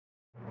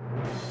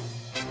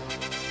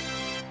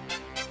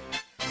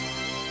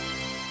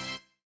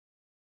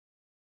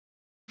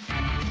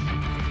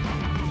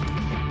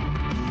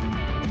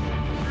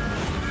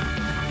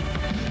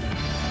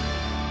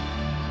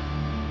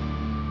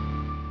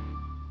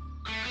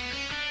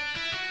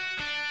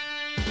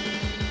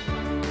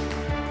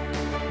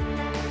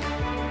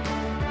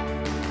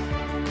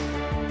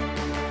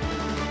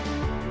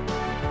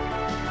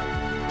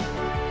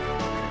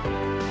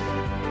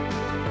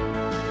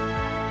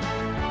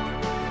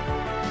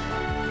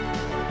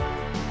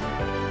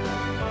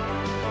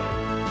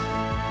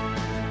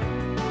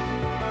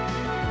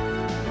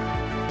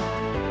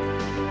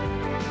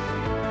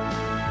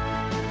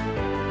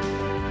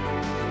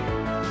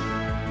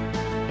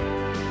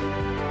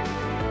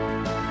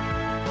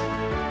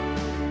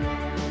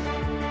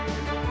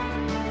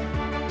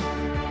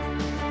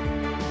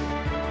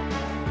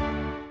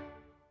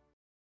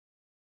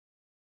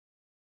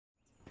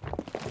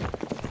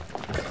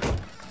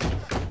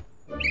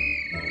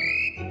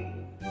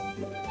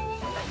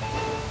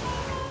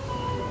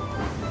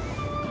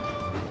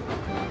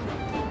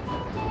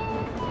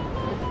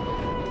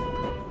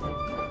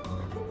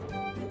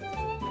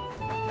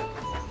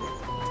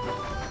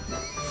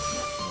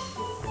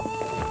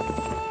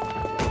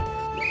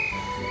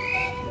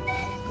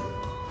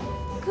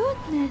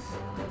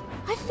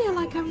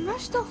and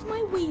rushed off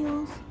my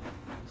wheels.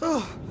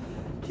 Oh,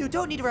 you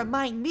don't need to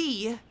remind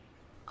me.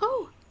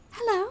 Oh,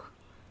 hello.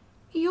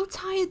 You're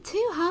tired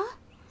too, huh?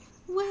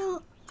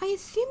 Well, I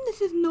assume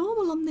this is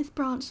normal on this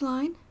branch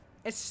line.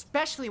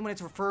 Especially when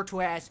it's referred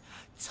to as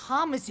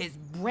Thomas's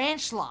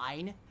branch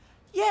line.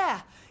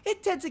 Yeah,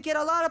 it tends to get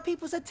a lot of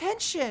people's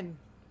attention.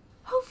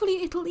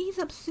 Hopefully it'll ease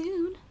up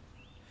soon.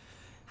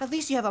 At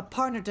least you have a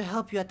partner to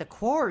help you at the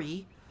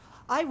quarry.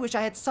 I wish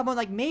I had someone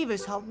like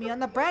Mavis help me on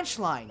the branch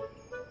line.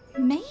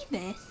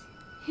 Mavis?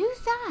 Who's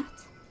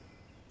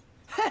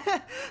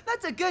that?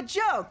 That's a good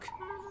joke.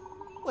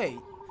 Wait,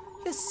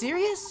 you're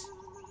serious?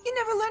 You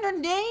never learned her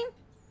name?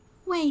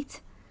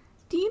 Wait,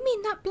 do you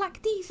mean that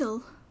black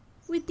diesel?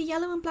 With the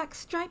yellow and black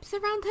stripes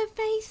around her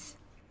face?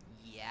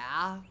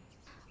 Yeah.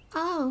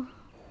 Oh,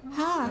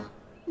 her.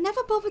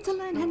 Never bothered to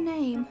learn her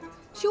name.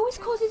 She always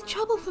causes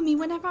trouble for me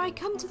whenever I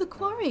come to the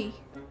quarry.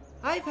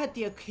 I've had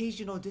the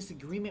occasional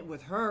disagreement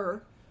with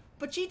her,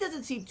 but she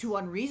doesn't seem too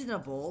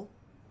unreasonable.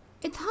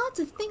 It's hard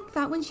to think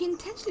that when she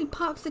intentionally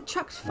parks the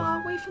trucks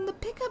far away from the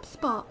pickup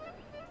spot.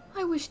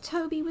 I wish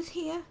Toby was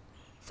here,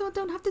 so I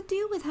don't have to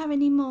deal with her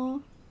anymore.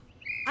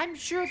 I'm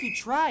sure if you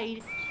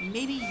tried,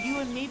 maybe you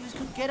and Mavis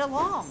could get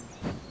along.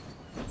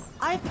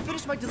 I have to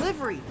finish my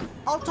delivery.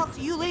 I'll talk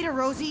to you later,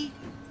 Rosie.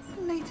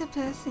 Later,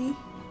 Percy.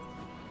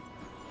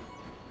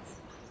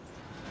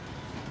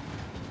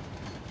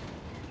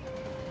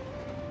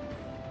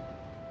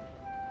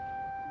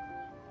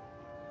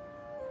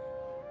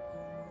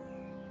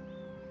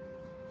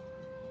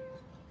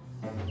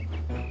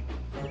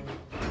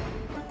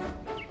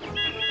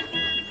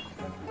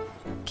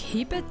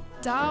 Keep it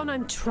down,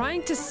 I'm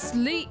trying to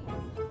sleep.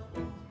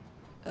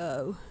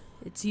 Oh,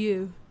 it's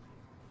you.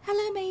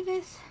 Hello,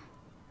 Mavis.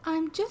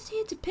 I'm just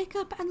here to pick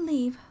up and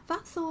leave,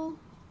 that's all.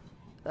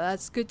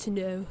 That's good to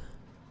know.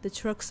 The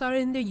trucks are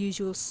in their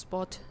usual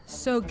spot,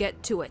 so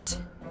get to it.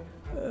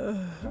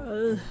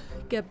 I'll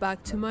get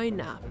back to my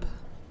nap.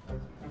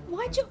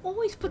 Why'd you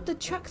always put the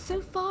trucks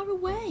so far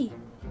away?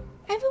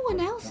 Everyone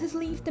else has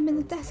left them in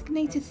the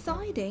designated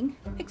siding,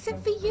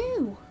 except for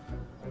you.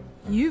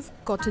 You've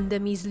gotten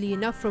them easily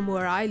enough from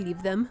where I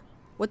leave them.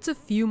 What's a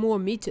few more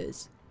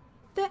meters?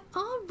 There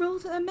are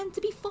rules that are meant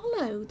to be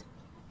followed.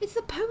 It's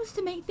supposed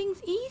to make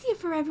things easier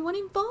for everyone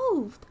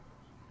involved.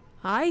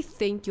 I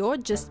think you're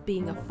just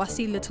being a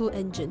fussy little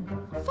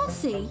engine.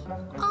 Fussy?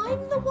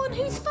 I'm the one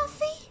who's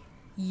fussy?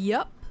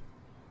 Yup.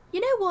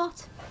 You know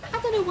what?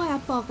 I don't know why I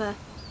bother.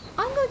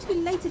 I'm going to be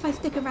late if I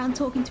stick around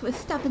talking to a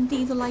stubborn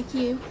diesel like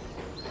you.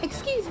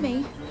 Excuse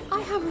me,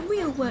 I have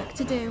real work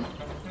to do.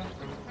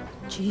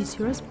 Jeez,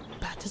 you're as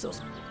bad as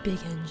those big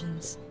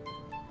engines.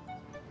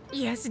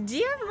 Yes,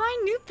 dear, my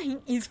new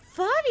paint is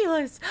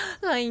fabulous.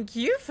 Thank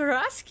you for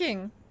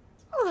asking.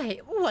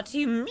 Wait, what do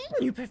you mean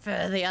you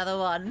prefer the other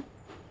one?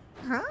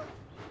 Huh?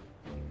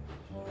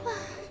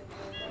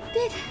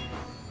 Did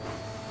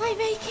I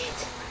make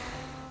it?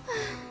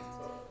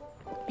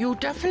 You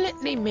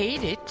definitely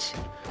made it.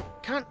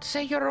 Can't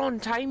say you're on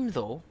time,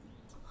 though.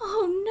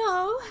 Oh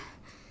no.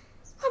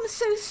 I'm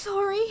so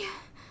sorry.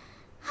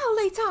 How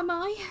late am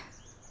I?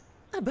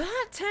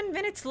 About 10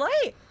 minutes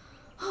late.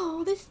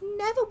 Oh, this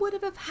never would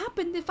have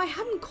happened if I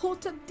hadn't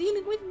caught up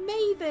dealing with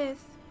Mavis.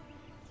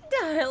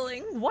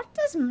 Darling, what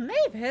does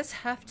Mavis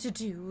have to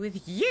do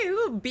with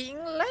you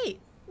being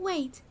late?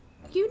 Wait,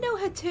 you know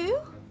her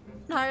too?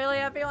 Nearly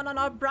everyone on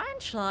our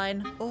branch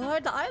line, or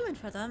the island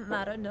for that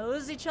matter,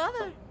 knows each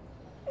other.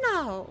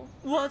 Now,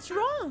 what's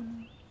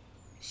wrong?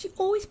 She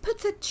always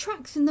puts her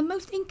tracks in the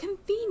most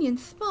inconvenient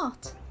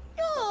spot.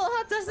 Oh,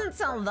 that doesn't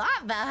sound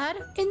that bad.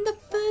 In the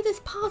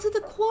furthest part of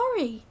the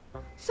quarry.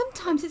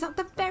 Sometimes it's at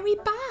the very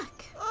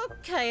back.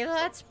 Okay,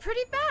 that's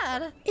pretty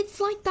bad. It's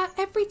like that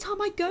every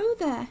time I go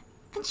there.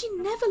 And she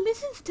never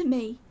listens to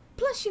me.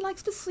 Plus she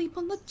likes to sleep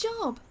on the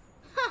job.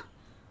 Ha!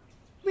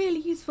 Really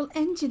useful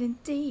engine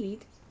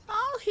indeed.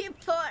 Oh, you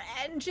poor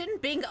engine,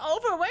 being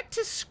overworked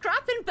to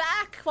scrapping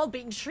back while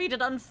being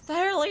treated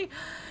unfairly.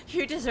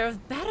 You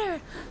deserve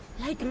better.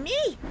 Like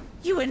me.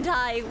 You and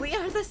I, we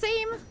are the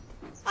same.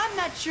 I'm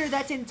not sure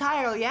that's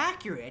entirely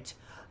accurate.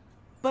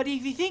 But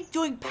if you think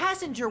doing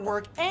passenger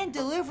work and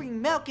delivering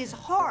milk is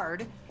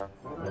hard,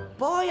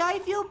 boy, I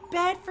feel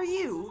bad for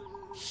you.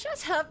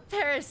 Shut up,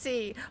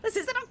 Percy. This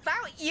isn't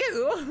about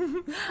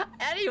you.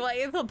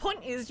 Anyway, the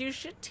point is you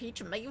should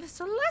teach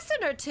Mavis a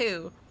lesson or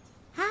two.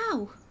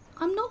 How?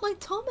 I'm not like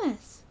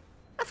Thomas.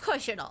 Of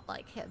course you're not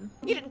like him.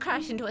 You didn't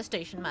crash into a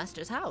station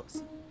master's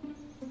house.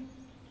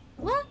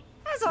 What?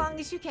 As long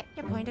as you get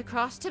your point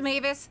across to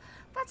Mavis,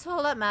 that's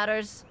all that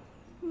matters.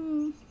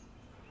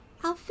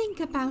 I'll think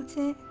about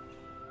it.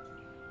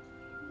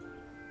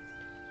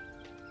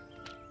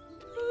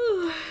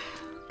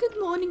 Good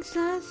morning,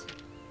 sirs.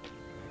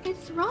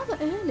 It's rather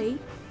early.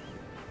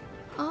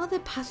 Are the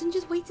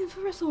passengers waiting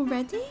for us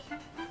already?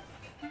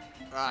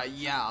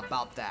 Yeah,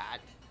 about that.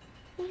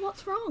 Well,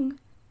 what's wrong?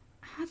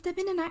 Has there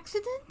been an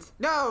accident?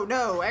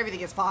 No, everything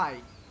is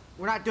fine.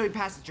 We're not doing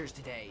passengers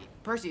today.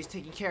 Percy is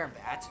taking care of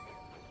that.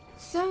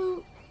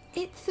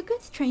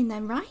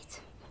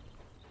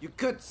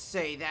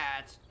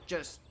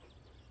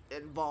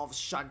 involves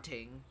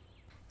shunting.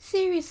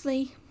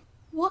 Seriously,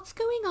 what's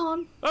going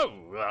on?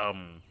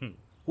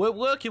 We're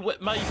working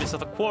with Mavis at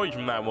the quarry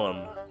from now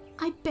on.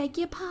 I beg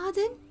your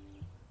pardon?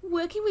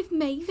 Working with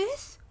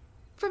Mavis?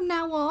 From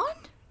now on?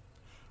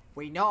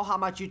 We know how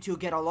much you two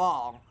get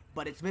along,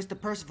 but it's Mr.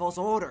 Percival's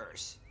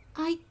orders.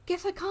 I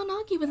guess I can't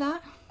argue with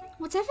that.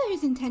 Whatever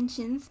his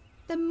intentions,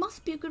 there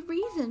must be a good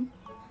reason.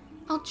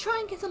 I'll try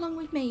and get along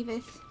with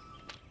Mavis.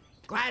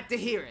 Glad to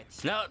hear it.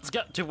 Now let's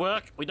get to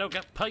work. We don't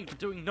get paid for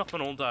doing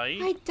nothing all day.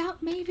 I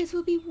doubt Mavis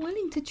will be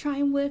willing to try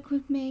and work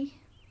with me.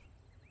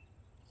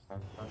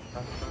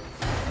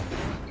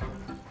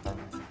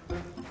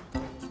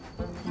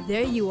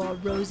 There you are,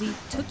 Rosie.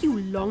 Took you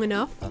long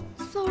enough.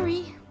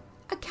 Sorry,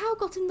 a cow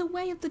got in the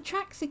way of the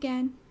tracks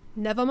again.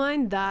 Never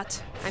mind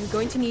that. I'm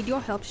going to need your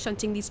help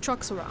shunting these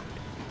trucks around.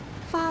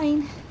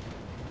 Fine.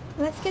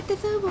 Let's get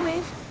this over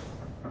with.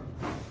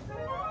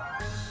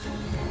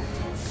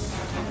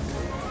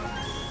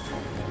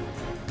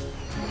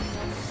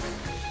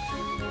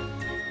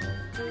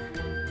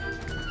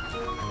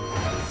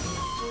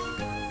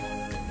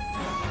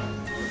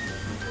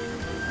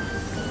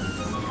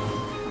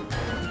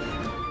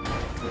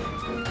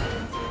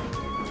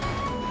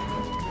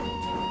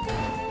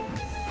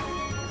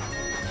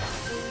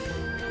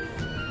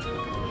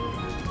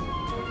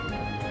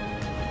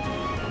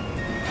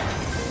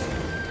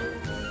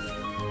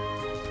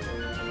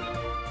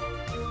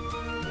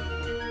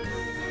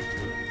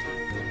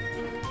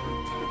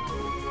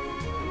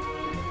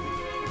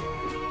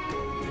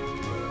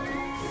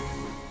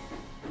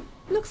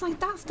 Looks like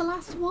that's the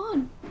last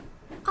one.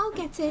 I'll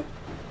get it.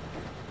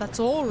 That's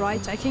all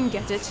right, I can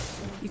get it.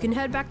 You can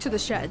head back to the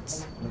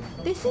sheds.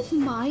 This is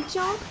my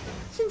job?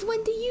 Since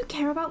when do you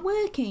care about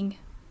working?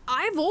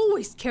 I've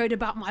always cared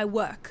about my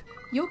work.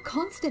 Your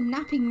constant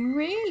napping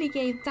really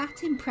gave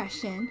that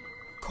impression.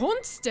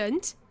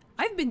 Constant?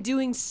 I've been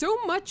doing so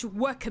much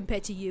work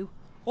compared to you.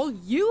 All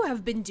you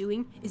have been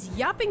doing is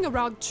yapping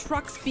around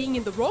trucks being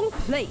in the wrong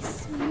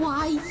place.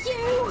 Why,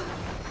 you...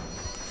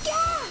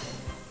 Yeah!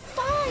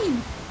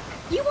 Fine!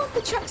 You want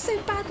the truck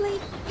so badly?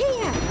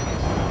 Here!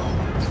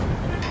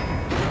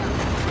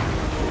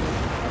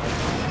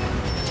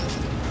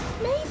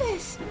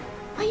 Mavis!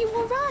 Are you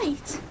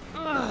alright?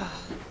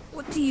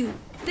 What do you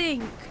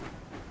think?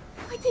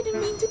 I didn't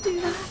mean to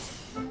do that.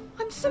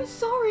 I'm so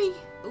sorry.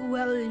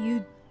 Well,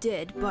 you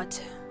did,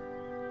 but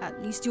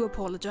at least you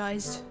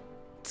apologized.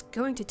 It's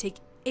going to take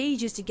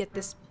ages to get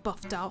this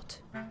buffed out.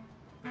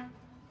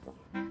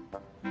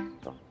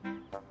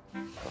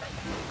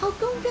 I'll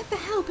go and get the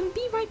help and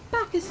be right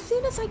back as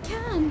soon as I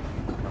can.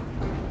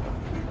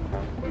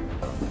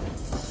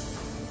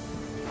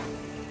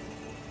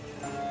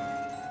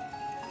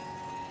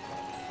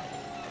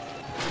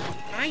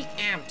 I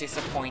am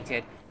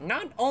disappointed.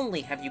 Not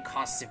only have you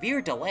caused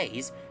severe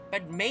delays,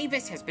 but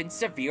Mavis has been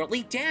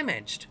severely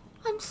damaged.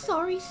 I'm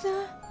sorry,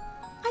 sir.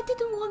 I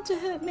didn't want to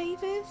hurt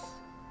Mavis.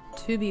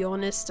 To be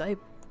honest, I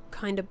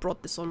kinda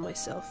brought this on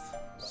myself.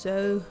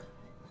 So...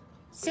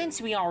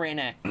 Since we are in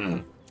a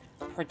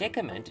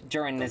predicament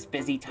during this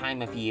busy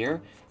time of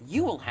year,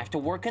 you will have to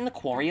work in the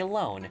quarry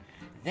alone.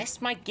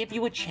 This might give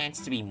you a chance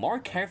to be more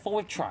careful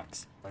with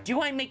trucks.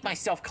 Do I make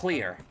myself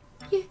clear?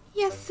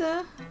 Yes,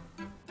 sir.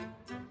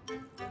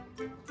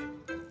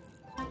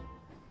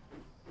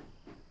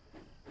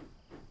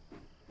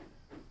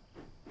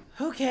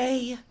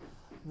 Okay,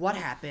 what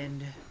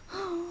happened?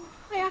 Oh,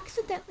 I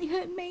accidentally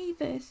hurt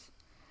Mavis.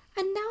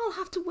 And now I'll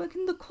have to work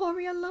in the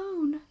quarry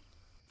alone.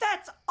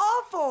 That's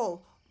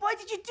awful! Why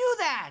did you do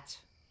that?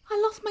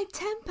 I lost my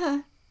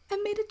temper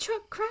and made a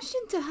truck crash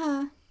into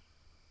her.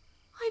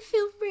 I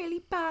feel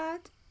really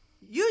bad.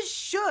 You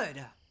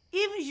should.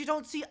 Even if you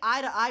don't see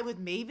eye to eye with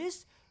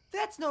Mavis,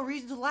 that's no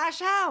reason to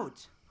lash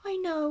out. I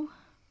know.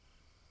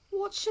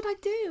 What should I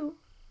do?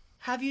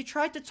 Have you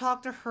tried to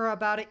talk to her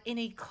about it in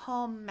a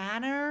calm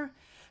manner?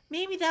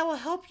 Maybe that will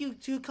help you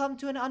two come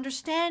to an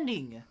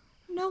understanding.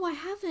 No, I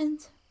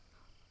haven't.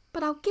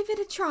 But I'll give it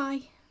a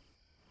try.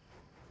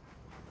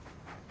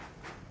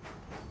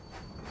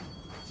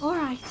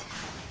 Alright,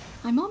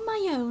 I'm on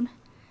my own.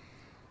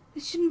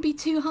 This shouldn't be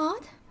too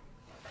hard.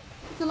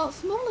 It's a lot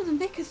smaller than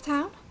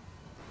Vickerstown.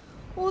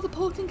 Or the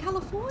port in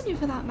California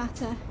for that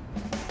matter.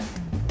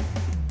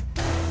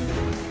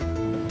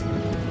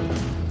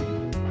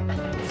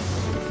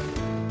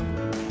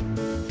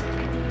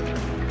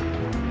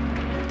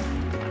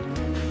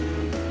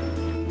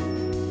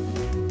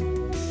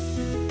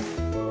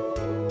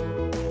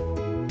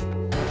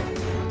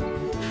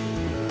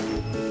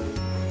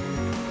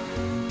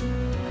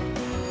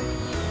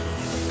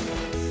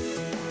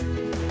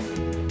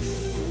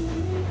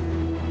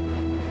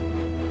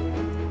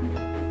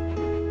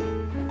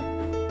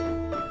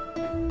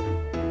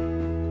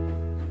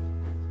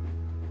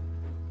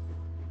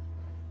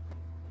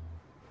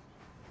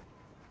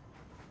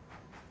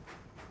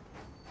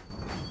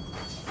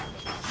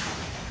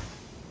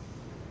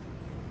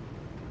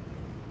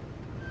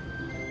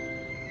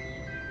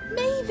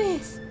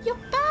 Mavis, you're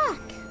back!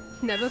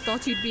 Never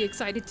thought you'd be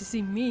excited to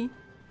see me.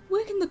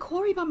 Working the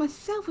quarry by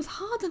myself was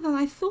harder than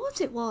I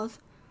thought it was.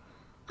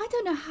 I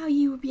don't know how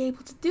you would be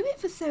able to do it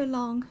for so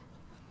long.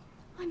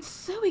 I'm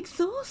so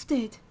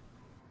exhausted.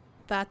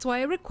 That's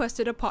why I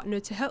requested a partner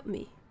to help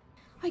me.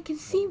 I can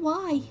see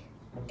why.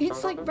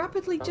 It's like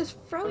rapidly just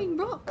throwing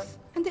rocks,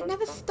 and it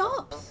never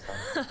stops.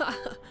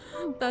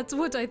 That's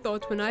what I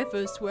thought when I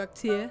first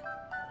worked here.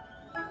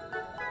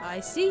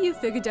 I see you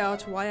figured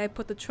out why I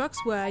put the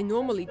trucks where I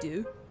normally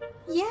do.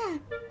 Yeah,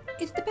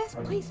 it's the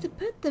best place to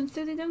put them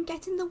so they don't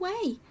get in the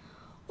way,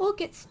 or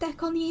get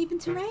stuck on the even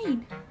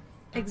terrain.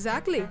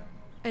 Exactly.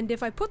 And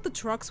if I put the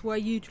trucks where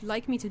you'd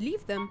like me to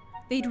leave them,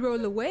 they'd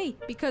roll away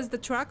because the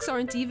tracks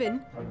aren't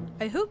even.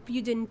 I hope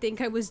you didn't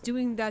think I was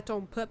doing that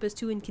on purpose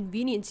to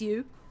inconvenience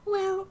you.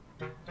 Well,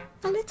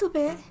 a little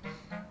bit.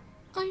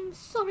 I'm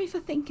sorry for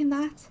thinking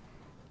that,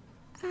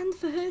 and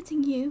for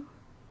hurting you.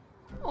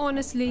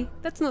 Honestly,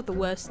 that's not the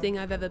worst thing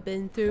I've ever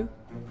been through.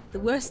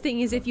 The worst thing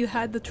is if you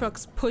had the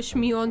trucks push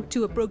me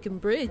onto a broken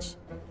bridge.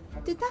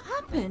 Did that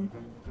happen?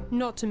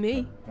 Not to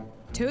me.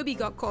 Toby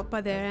got caught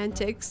by their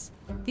antics.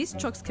 These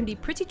trucks can be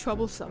pretty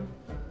troublesome.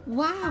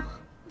 Wow,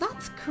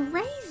 that's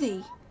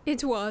crazy.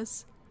 It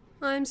was.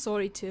 I'm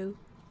sorry too.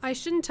 I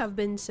shouldn't have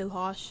been so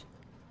harsh.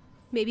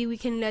 Maybe we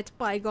can let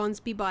bygones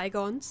be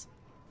bygones.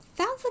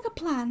 Sounds like a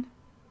plan.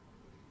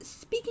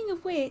 Speaking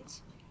of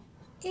which,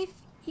 if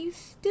you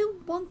still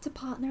want to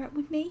partner up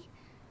with me,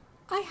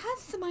 I have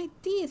some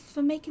ideas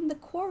for making the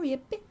quarry a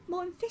bit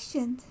more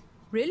efficient.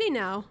 Really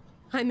now?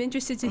 I'm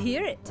interested to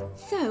hear it.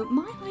 So,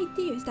 my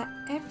idea is that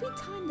every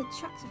time the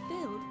trucks are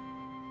filled,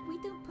 we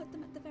don't put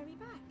them at the very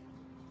back.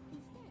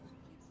 Instead,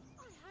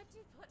 I had to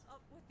put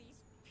up with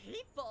these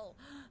people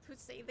who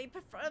say they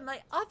prefer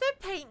my other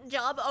paint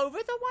job over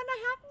the one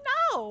I have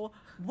now.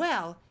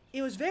 Well,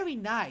 it was very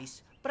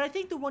nice, but I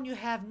think the one you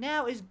have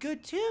now is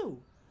good too.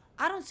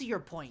 I don't see your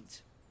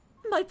point.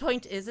 My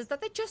point is that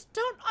they just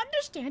don't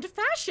understand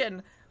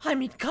fashion. I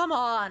mean, come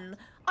on.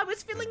 I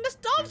was feeling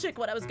nostalgic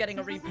when I was getting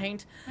a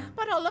repaint,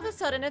 but all of a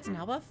sudden it's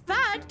now a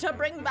fad to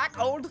bring back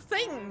old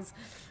things.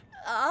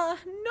 No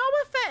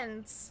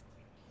offense.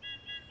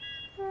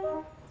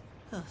 Oh,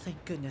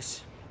 thank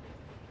goodness.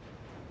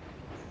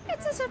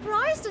 It's a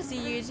surprise to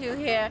see you two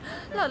here,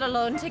 let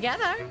alone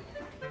together.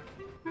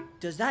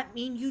 Does that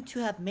mean you two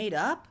have made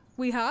up?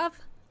 We have.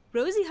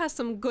 Rosie has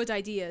some good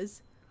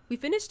ideas. We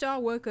finished our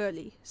work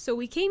early, so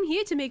we came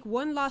here to make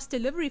one last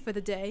delivery for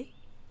the day.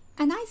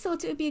 and I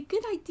thought it would be a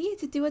good idea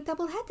to do a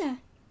double header.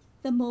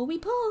 The more we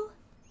pull,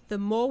 the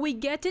more we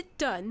get it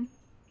done.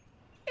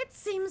 It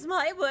seems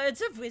my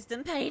words of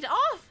wisdom paid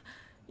off.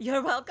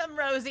 You're welcome,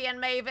 Rosie and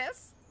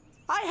Mavis.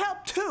 I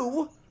helped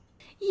too!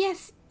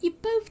 Yes, you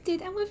both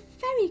did, and we're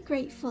very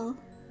grateful.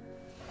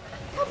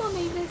 Come on,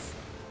 Mavis.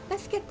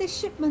 Let's get this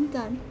shipment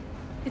done.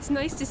 It's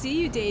nice to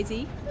see you,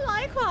 Daisy.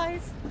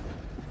 Likewise.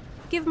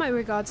 Give my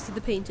regards to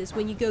the painters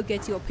when you go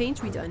get your paint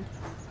redone.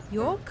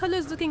 Your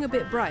color's looking a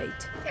bit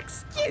bright.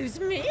 Excuse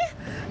me?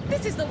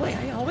 This is the way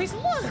I always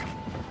look.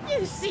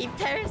 You see,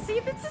 Percy,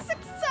 this is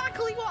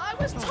exactly what I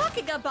was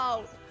talking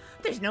about.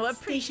 There's no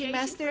appreciation.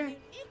 Station Master,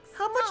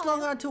 how much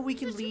longer until we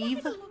can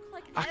leave?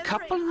 A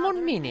couple more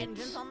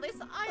minutes.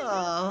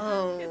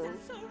 Oh,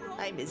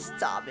 I miss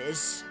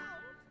Thomas.